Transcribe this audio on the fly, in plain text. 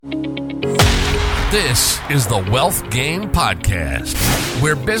This is the Wealth Game Podcast,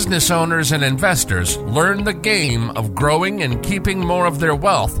 where business owners and investors learn the game of growing and keeping more of their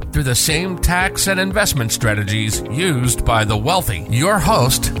wealth through the same tax and investment strategies used by the wealthy. Your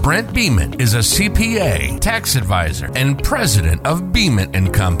host, Brent Beeman, is a CPA, tax advisor, and president of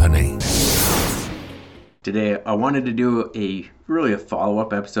Beeman & Company. Today, I wanted to do a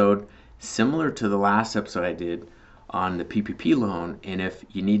follow-up episode similar to the last episode I did on the PPP loan, and if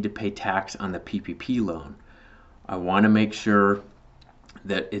you need to pay tax on the PPP loan. I want to make sure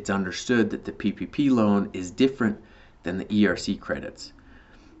that it's understood that the PPP loan is different than the ERC credits.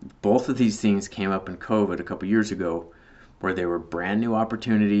 Both of these things came up in COVID a couple years ago, where they were brand new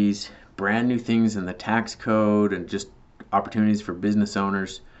opportunities, brand new things in the tax code, and just opportunities for business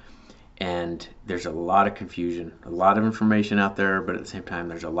owners. And there's a lot of confusion, a lot of information out there, but at the same time,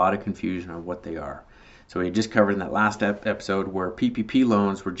 there's a lot of confusion on what they are. So we just covered in that last episode where PPP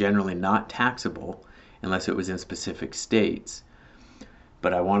loans were generally not taxable unless it was in specific states.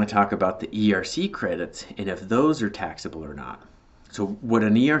 But I want to talk about the ERC credits and if those are taxable or not. So what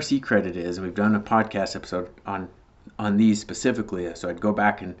an ERC credit is, and we've done a podcast episode on these specifically, so I'd go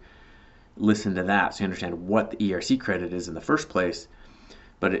back and listen to that so you understand what the ERC credit is in the first place.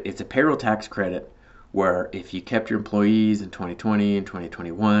 But it's a payroll tax credit where if you kept your employees in 2020 and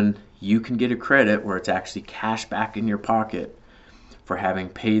 2021, you can get a credit where it's actually cash back in your pocket for having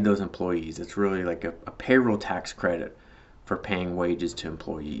paid those employees. It's really like a payroll tax credit for paying wages to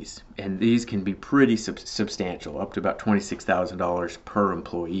employees. And these can be pretty substantial, up to about $26,000 per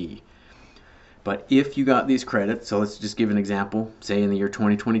employee. But if you got these credits, so let's just give an example. Say in the year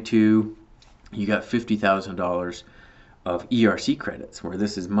 2022, you got $50,000 of ERC credits, where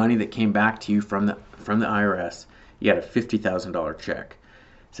this is money that came back to you from the IRS. You got a $50,000 check.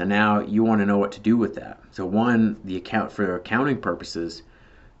 So now you want to know what to do with that. So one, for accounting purposes,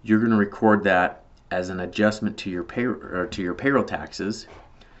 you're going to record that as an adjustment to your payroll taxes,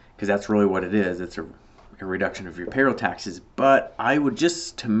 because that's really what it is. It's a reduction of your payroll taxes. But I would,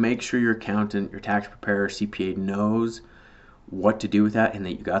 just to make sure your accountant, your tax preparer, CPA knows what to do with that and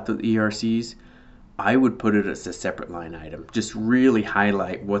that you got the ERCs, I would put it as a separate line item. Just really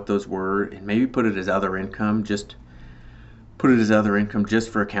highlight what those were and maybe put it as other income. Just put it as other income just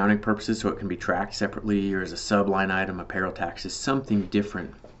for accounting purposes so it can be tracked separately, or as a sub-line item of payroll taxes, something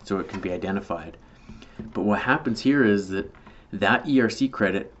different so it can be identified. But what happens here is that ERC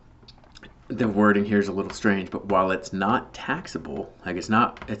credit, the wording here is a little strange, but while it's not taxable, like it's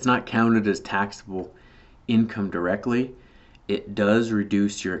not counted as taxable income directly, it does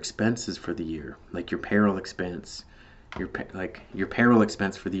reduce your expenses for the year. Like your payroll expense, your payroll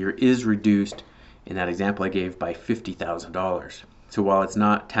expense for the year is reduced in that example I gave by $50,000. So while it's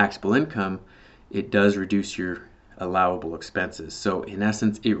not taxable income, it does reduce your allowable expenses. So in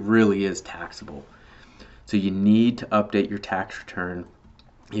essence, it really is taxable. So you need to update your tax return.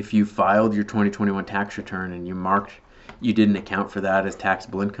 If you filed your 2021 tax return and you didn't account for that as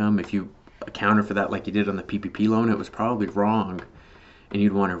taxable income, if you accounted for that like you did on the PPP loan, it was probably wrong and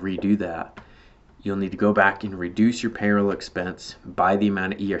you'd want to redo that. You'll need to go back and reduce your payroll expense by the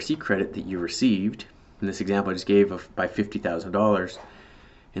amount of ERC credit that you received. In this example I just gave by $50,000,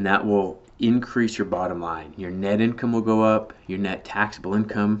 and that will increase your bottom line. Your net income will go up, your net taxable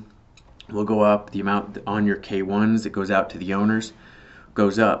income will go up, the amount on your K1s that goes out to the owners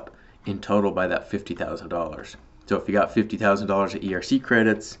goes up in total by that $50,000. So if you got $50,000 of ERC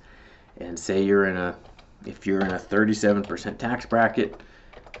credits, and say if you're in a 37% tax bracket,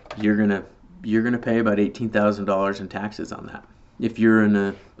 you're gonna pay about $18,000 in taxes on that. If you're in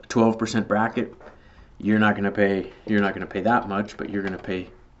a 12% bracket, you're not gonna pay that much, but you're gonna pay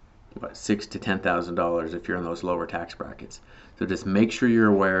 $6,000 to $10,000 if you're in those lower tax brackets. So just make sure you're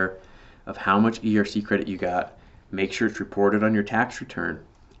aware of how much ERC credit you got. Make sure it's reported on your tax return.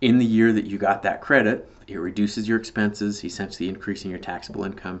 In the year that you got that credit, it reduces your expenses, essentially increasing your taxable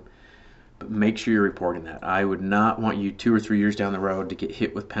income. But make sure you're reporting that. I would not want you 2 or 3 years down the road to get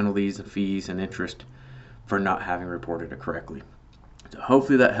hit with penalties and fees and interest for not having reported it correctly. So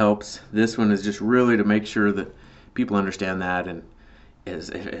hopefully that helps. This one is just really to make sure that people understand that, and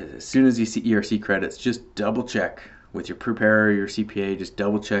as soon as you see ERC credits, just double check with your preparer, your CPA, just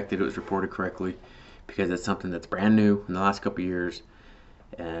double check that it was reported correctly, because it's something that's brand new in the last couple of years.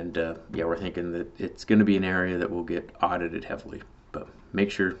 And we're thinking that it's going to be an area that will get audited heavily. But make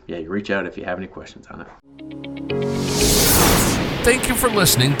sure, you reach out if you have any questions on it. Thank you for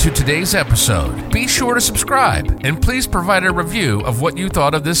listening to today's episode. Be sure to subscribe and please provide a review of what you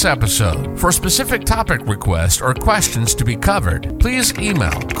thought of this episode. For specific topic requests or questions to be covered, please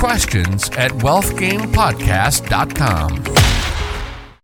email questions@wealthgamepodcast.com.